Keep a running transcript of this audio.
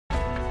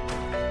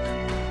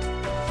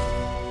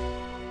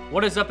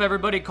What is up,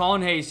 everybody?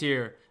 Colin Hayes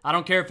here. I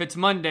don't care if it's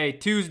Monday,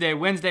 Tuesday,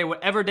 Wednesday,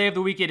 whatever day of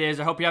the week it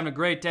is. I hope you're having a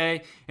great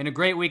day and a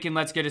great weekend.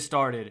 Let's get it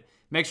started.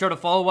 Make sure to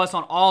follow us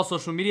on all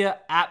social media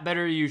at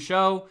Better You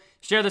Show.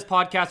 Share this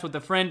podcast with a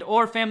friend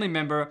or family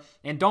member,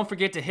 and don't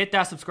forget to hit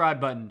that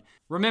subscribe button.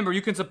 Remember,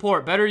 you can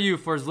support Better You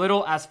for as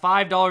little as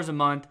 $5 a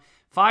month.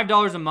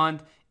 $5 a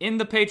month in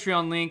the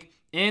Patreon link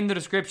in the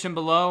description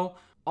below.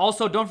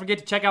 Also, don't forget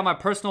to check out my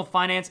personal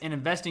finance and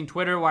investing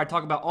Twitter, where I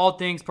talk about all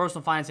things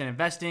personal finance and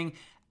investing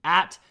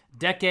at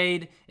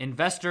Decade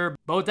Investor.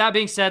 But with that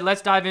being said,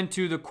 let's dive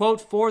into the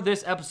quote for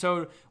this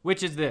episode,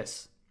 which is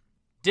this: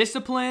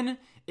 "Discipline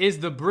is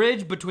the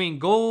bridge between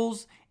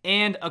goals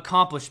and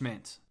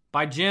accomplishment,"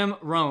 by Jim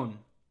Rohn.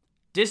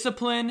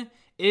 Discipline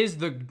is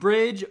the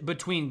bridge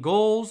between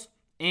goals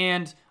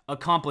and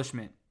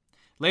accomplishment.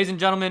 Ladies and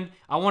gentlemen,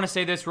 I want to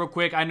say this real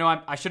quick. I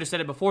know I should have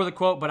said it before the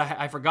quote, but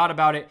I forgot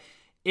about it.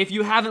 If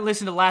you haven't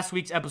listened to last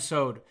week's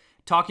episode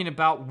talking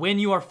about when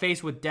you are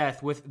faced with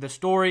death with the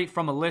story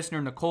from a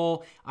listener,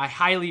 Nicole, I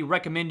highly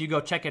recommend you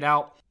go check it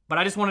out. But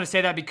I just wanted to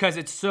say that because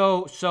it's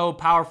so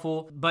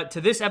powerful. But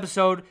to this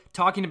episode,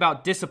 talking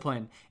about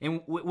discipline.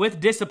 And with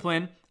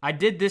discipline, I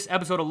did this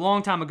episode a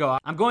long time ago.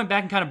 I'm going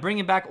back and kind of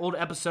bringing back old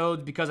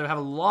episodes because I have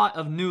a lot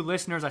of new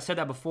listeners. I said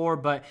that before,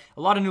 but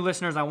a lot of new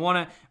listeners. I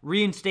want to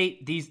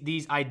reinstate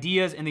these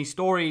ideas and these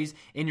stories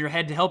in your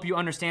head to help you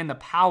understand the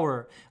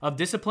power of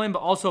discipline,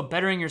 but also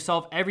bettering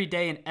yourself every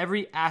day in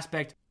every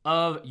aspect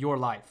of your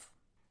life.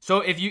 So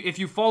if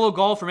you follow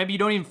golf, or maybe you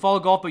don't even follow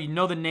golf, but you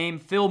know the name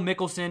Phil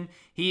Mickelson,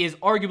 he is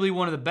arguably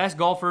one of the best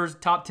golfers,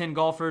 top 10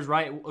 golfers,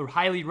 right? A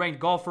highly ranked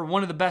golfer,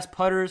 one of the best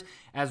putters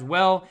as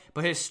well.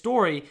 But his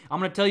story, I'm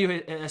going to tell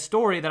you a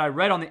story that I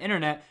read on the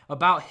internet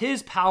about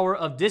his power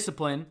of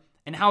discipline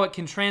and how it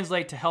can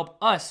translate to help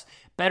us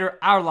better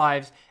our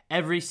lives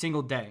every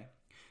single day.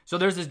 So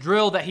there's this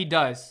drill that he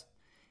does.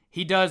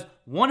 He does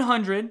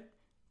 100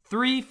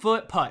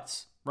 3-foot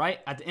putts.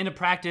 Right? At the end of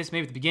practice,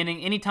 maybe at the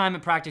beginning, anytime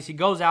in practice, he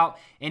goes out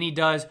and he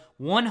does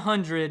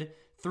 100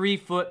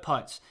 3-foot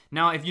putts.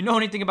 Now, if you know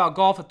anything about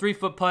golf, a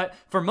 3-foot putt,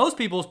 for most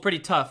people, is pretty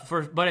tough.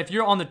 But if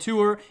you're on the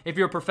tour, if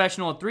you're a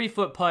professional, a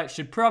 3-foot putt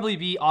should probably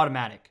be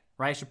automatic,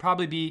 right? Should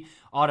probably be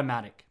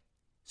automatic.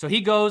 So he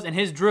goes, and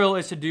his drill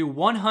is to do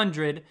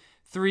 100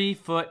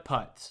 3-foot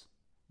putts.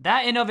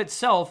 That in of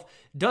itself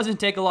doesn't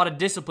take a lot of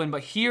discipline,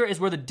 but here is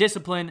where the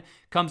discipline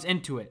comes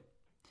into it.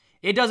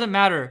 It doesn't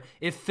matter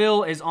if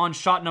Phil is on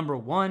shot number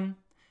 1,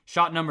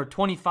 shot number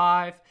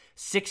 25,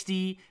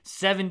 60,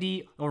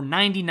 70, or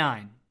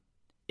 99.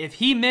 If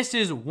he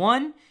misses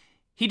one,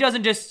 he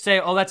doesn't just say,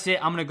 oh, that's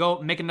it, I'm going to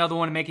go make another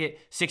one and make it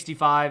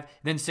 65,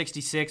 then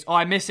 66. Oh,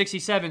 I missed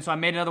 67, so I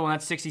made another one,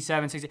 that's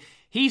 67, 60.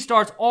 He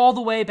starts all the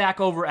way back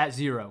over at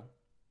 0.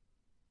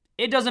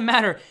 It doesn't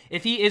matter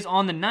if he is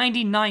on the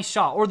 99th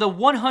shot or the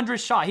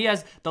 100th shot. He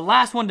has the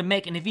last one to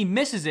make, and if he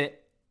misses it,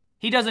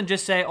 he doesn't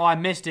just say, oh, I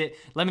missed it,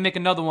 let me make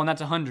another one, that's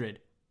 100.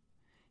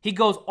 He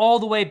goes all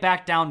the way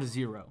back down to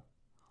 0.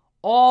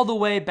 All the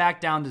way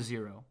back down to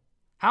 0.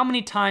 How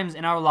many times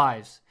in our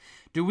lives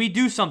do we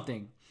do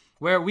something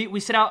where we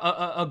set out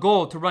a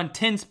goal to run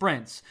 10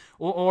 sprints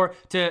or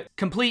to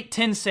complete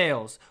 10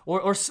 sales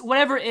or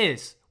whatever it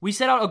is? We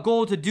set out a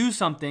goal to do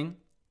something,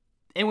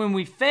 and when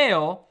we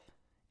fail,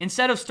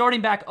 instead of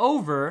starting back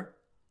over,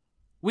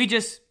 we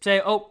just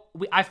say, oh,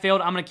 I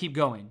failed, I'm going to keep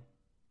going.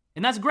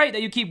 And that's great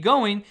that you keep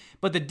going,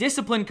 but the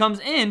discipline comes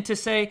in to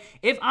say,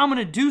 if I'm going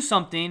to do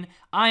something,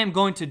 I am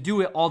going to do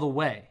it all the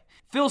way.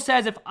 Phil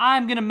says, if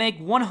I'm going to make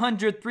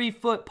 100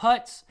 3-foot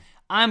putts,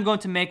 I'm going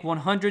to make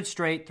 100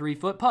 straight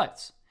 3-foot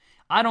putts.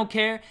 I don't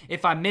care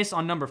if I miss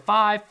on number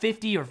 5,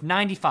 50, or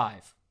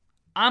 95.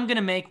 I'm going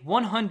to make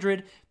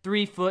 100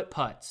 3-foot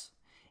putts.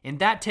 And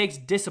that takes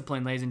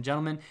discipline, ladies and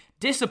gentlemen.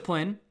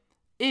 Discipline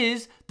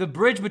is the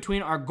bridge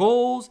between our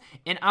goals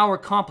and our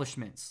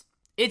accomplishments.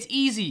 It's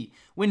easy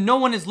when no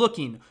one is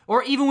looking,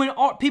 or even when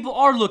people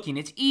are looking.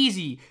 It's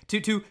easy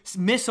to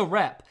miss a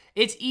rep.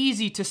 It's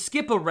easy to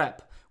skip a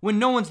rep when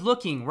no one's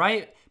looking,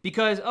 right?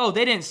 Because, oh,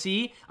 they didn't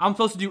see. I'm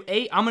supposed to do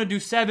 8. I'm going to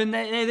do 7.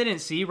 They didn't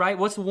see, right?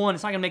 What's the one?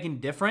 It's not going to make any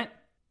different.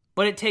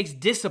 But it takes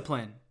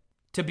discipline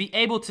to be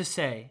able to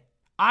say,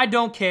 I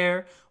don't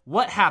care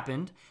what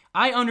happened.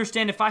 I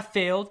understand if I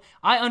failed.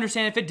 I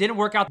understand if it didn't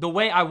work out the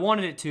way I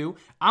wanted it to.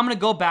 I'm going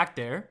to go back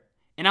there,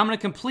 and I'm going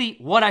to complete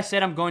what I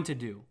said I'm going to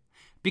do.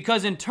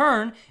 Because in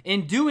turn,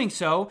 in doing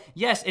so,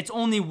 yes, it's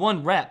only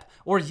 1 rep,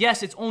 or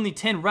yes, it's only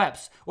 10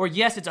 reps, or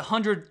yes, it's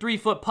 100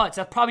 3-foot putts.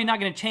 That's probably not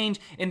going to change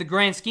in the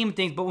grand scheme of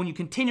things, but when you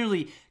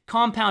continually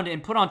compound it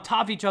and put on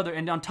top of each other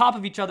and on top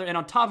of each other and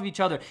on top of each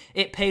other,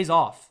 it pays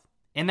off.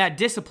 And that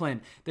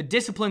discipline, the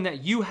discipline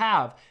that you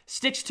have,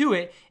 sticks to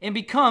it and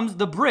becomes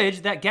the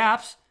bridge that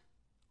gaps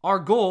our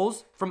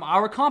goals from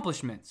our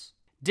accomplishments.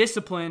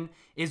 Discipline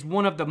is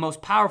one of the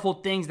most powerful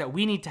things that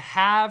we need to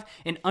have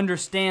and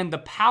understand the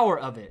power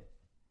of it.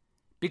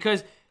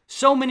 Because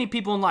so many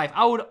people in life,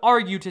 I would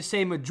argue to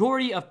say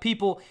majority of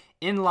people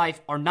in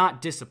life are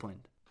not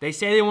disciplined. They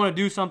say they want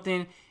to do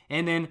something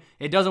and then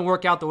it doesn't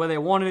work out the way they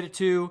wanted it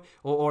to,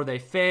 or they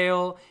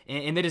fail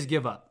and they just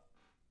give up.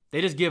 They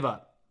just give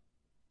up.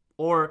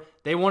 Or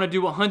they want to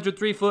do 100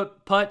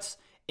 3-foot putts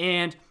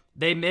and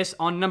they miss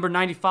on number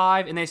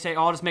 95 and they say,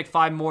 oh, I'll just make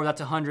 5 more. That's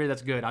 100.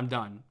 That's good. I'm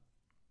done.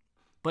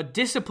 But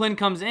discipline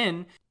comes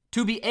in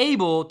to be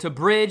able to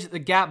bridge the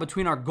gap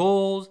between our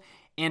goals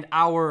and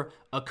our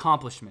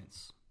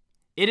accomplishments.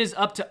 It is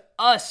up to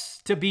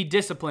us to be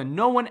disciplined.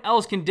 No one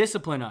else can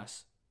discipline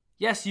us.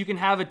 Yes, you can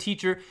have a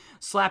teacher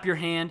slap your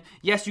hand.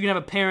 Yes, you can have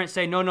a parent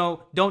say,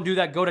 no, don't do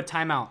that. Go to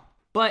timeout.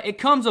 But it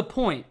comes a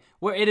point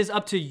where it is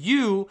up to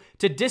you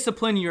to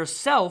discipline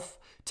yourself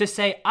to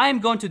say, I'm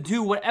going to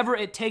do whatever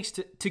it takes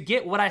to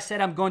get what I said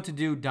I'm going to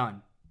do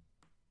done.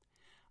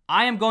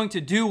 I am going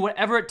to do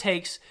whatever it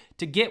takes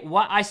to get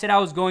what I said I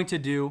was going to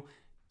do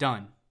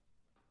done.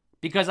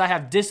 Because I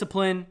have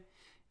discipline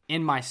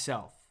in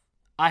myself.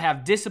 I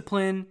have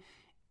discipline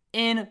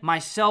in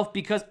myself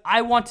because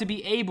I want to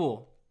be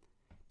able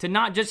to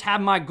not just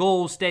have my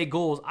goals stay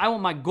goals. I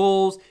want my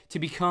goals to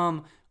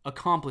become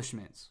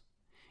accomplishments.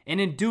 And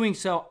in doing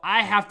so,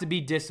 I have to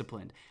be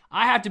disciplined.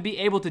 I have to be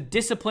able to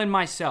discipline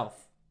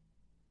myself.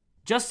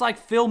 Just like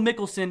Phil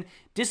Mickelson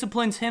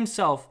disciplines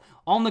himself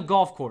on the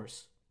golf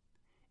course.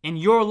 In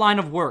your line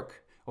of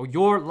work or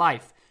your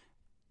life,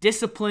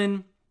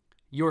 discipline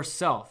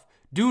yourself.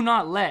 Do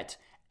not let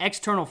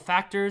external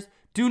factors,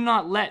 do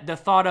not let the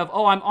thought of,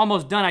 oh, I'm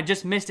almost done, I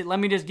just missed it, let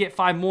me just get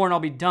 5 more and I'll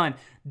be done.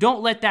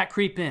 Don't let that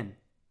creep in.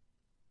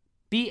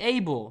 Be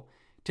able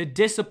to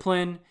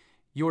discipline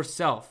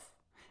yourself.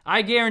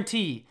 I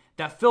guarantee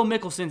that Phil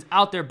Mickelson's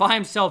out there by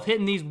himself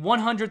hitting these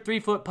 100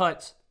 3-foot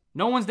putts.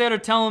 No one's there to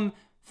tell him,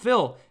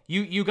 Phil,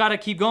 you got to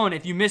keep going.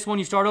 If you miss one,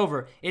 you start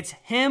over. It's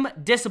him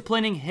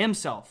disciplining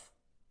himself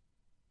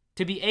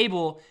to be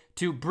able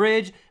to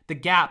bridge the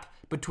gap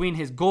between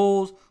his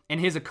goals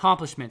and his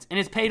accomplishments. And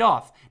it's paid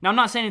off. Now, I'm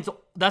not saying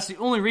that's the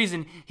only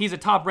reason he's a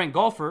top-ranked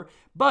golfer,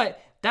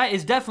 but that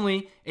is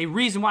definitely a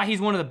reason why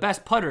he's one of the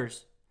best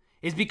putters.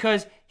 Is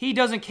because he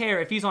doesn't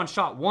care if he's on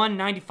shot 1,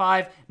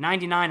 95,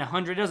 99,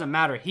 100. It doesn't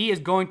matter. He is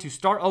going to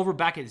start over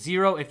back at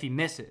 0 if he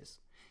misses.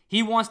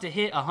 He wants to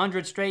hit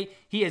 100 straight.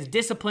 He is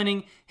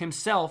disciplining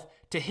himself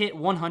to hit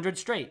 100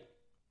 straight.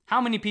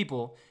 How many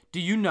people do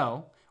you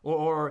know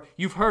or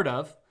you've heard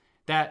of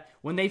that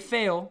when they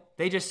fail,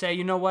 they just say,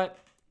 you know what?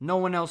 No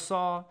one else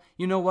saw.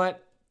 You know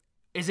what?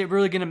 Is it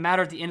really going to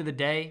matter at the end of the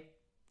day?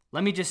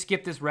 Let me just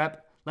skip this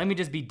rep. Let me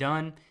just be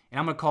done, and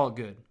I'm going to call it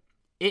good.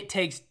 It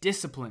takes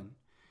discipline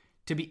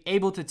to be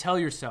able to tell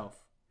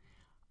yourself,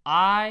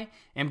 I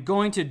am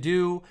going to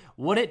do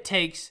what it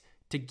takes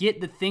to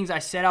get the things I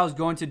said I was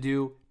going to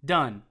do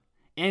done.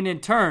 And in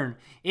turn,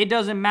 it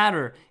doesn't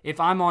matter if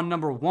I'm on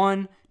number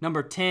 1,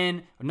 number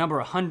 10, or number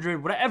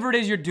 100, whatever it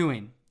is you're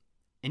doing,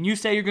 and you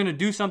say you're going to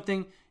do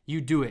something,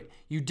 you do it.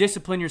 You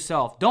discipline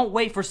yourself. Don't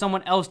wait for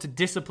someone else to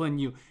discipline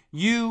you.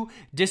 You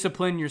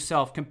discipline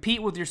yourself.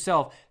 Compete with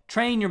yourself.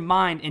 Train your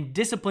mind and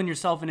discipline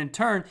yourself. And in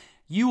turn,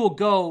 you will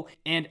go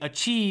and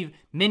achieve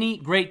many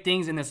great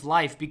things in this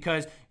life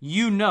because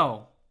you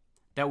know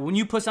that when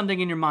you put something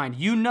in your mind,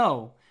 you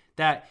know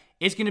that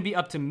it's going to be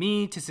up to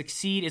me to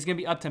succeed. It's going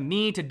to be up to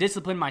me to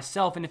discipline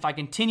myself. And if I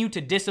continue to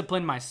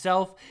discipline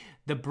myself,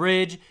 the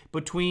bridge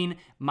between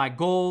my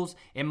goals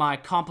and my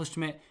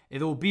accomplishment,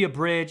 it will be a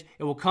bridge.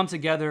 It will come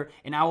together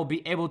and I will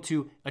be able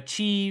to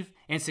achieve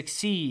and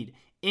succeed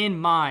in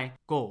my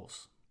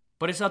goals.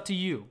 But it's up to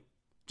you.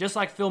 Just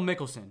like Phil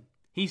Mickelson,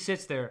 he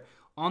sits there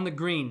on the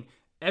green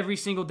every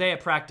single day at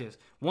practice,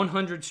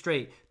 100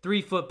 straight,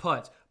 3-foot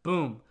putts,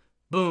 boom,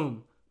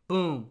 boom,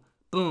 boom,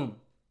 boom.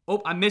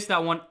 Oh, I missed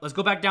that one. Let's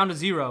go back down to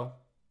 0.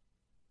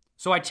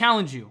 So I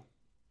challenge you,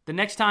 the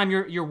next time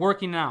you're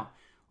working out,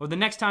 or the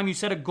next time you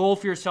set a goal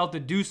for yourself to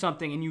do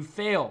something and you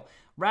fail,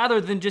 rather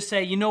than just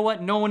say, you know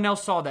what, no one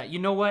else saw that. You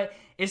know what,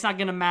 it's not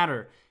going to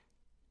matter.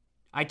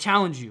 I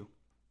challenge you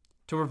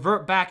to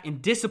revert back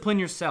and discipline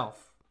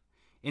yourself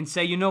and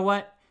say, you know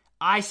what,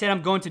 I said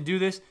I'm going to do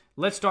this.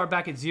 Let's start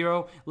back at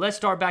 0. Let's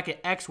start back at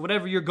X,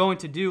 whatever you're going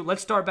to do.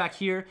 Let's start back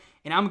here,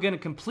 and I'm going to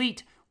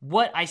complete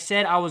what I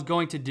said I was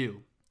going to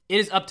do. It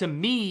is up to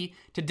me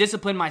to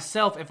discipline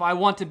myself if I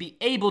want to be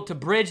able to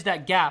bridge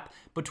that gap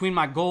between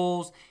my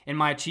goals and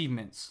my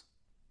achievements.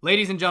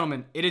 Ladies and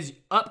gentlemen, it is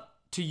up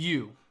to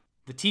you.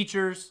 The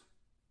teachers,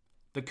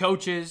 the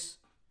coaches,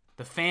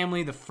 the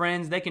family, the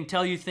friends, they can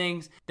tell you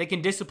things. They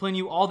can discipline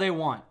you all they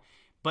want.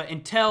 But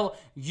until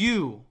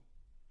you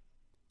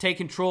take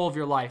control of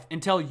your life,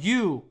 until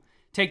you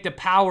take the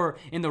power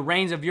in the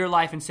reins of your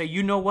life and say,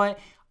 you know what?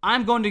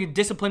 I'm going to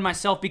discipline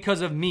myself because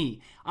of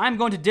me. I'm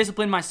going to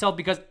discipline myself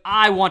because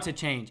I want to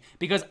change,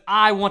 because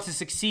I want to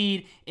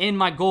succeed in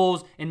my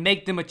goals and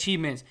make them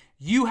achievements.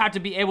 You have to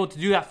be able to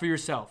do that for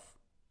yourself.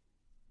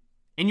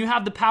 And you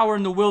have the power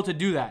and the will to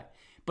do that.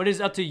 But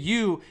it's up to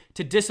you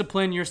to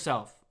discipline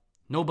yourself,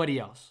 nobody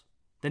else.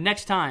 The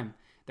next time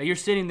that you're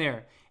sitting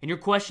there and you're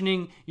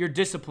questioning your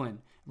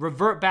discipline,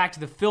 revert back to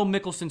the Phil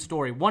Mickelson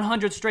story.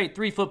 100 straight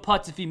 3-foot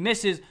putts. If he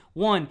misses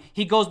one,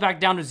 he goes back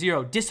down to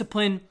 0.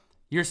 Discipline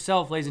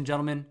yourself, ladies and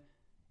gentlemen.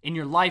 and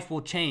your life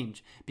will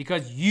change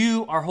because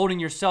you are holding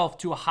yourself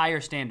to a higher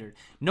standard.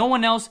 No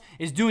one else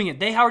is doing it.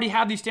 They already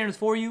have these standards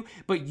for you,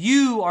 but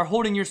you are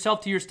holding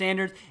yourself to your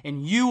standards,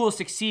 and you will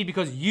succeed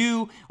because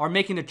you are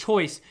making the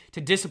choice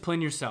to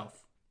discipline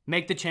yourself.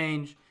 Make the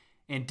change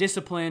and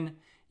discipline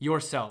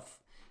yourself.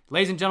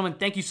 Ladies and gentlemen,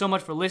 thank you so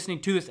much for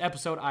listening to this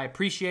episode. I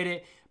appreciate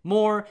it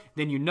more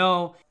than you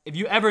know. If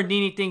you ever need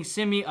anything,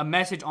 send me a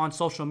message on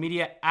social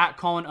media at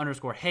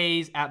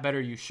Colin_Hayes, at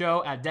Better You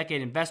Show, at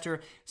Decade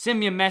Investor. Send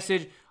me a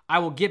message. I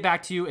will get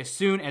back to you as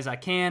soon as I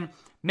can.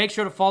 Make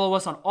sure to follow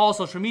us on all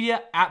social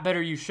media at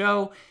Better You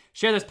Show.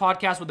 Share this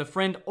podcast with a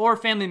friend or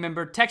family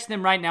member. Text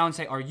them right now and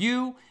say, "Are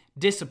you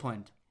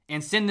disciplined?"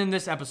 And send them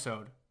this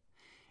episode.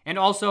 And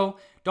also,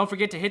 don't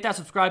forget to hit that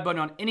subscribe button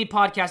on any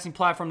podcasting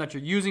platform that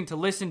you're using to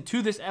listen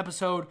to this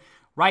episode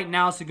right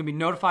now so you can be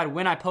notified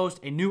when I post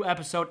a new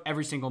episode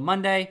every single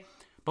Monday.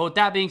 But with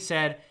that being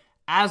said,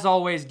 as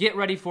always, get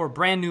ready for a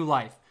brand new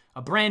life,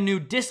 a brand new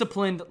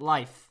disciplined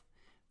life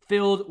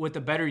filled with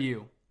a better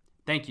you.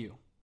 Thank you.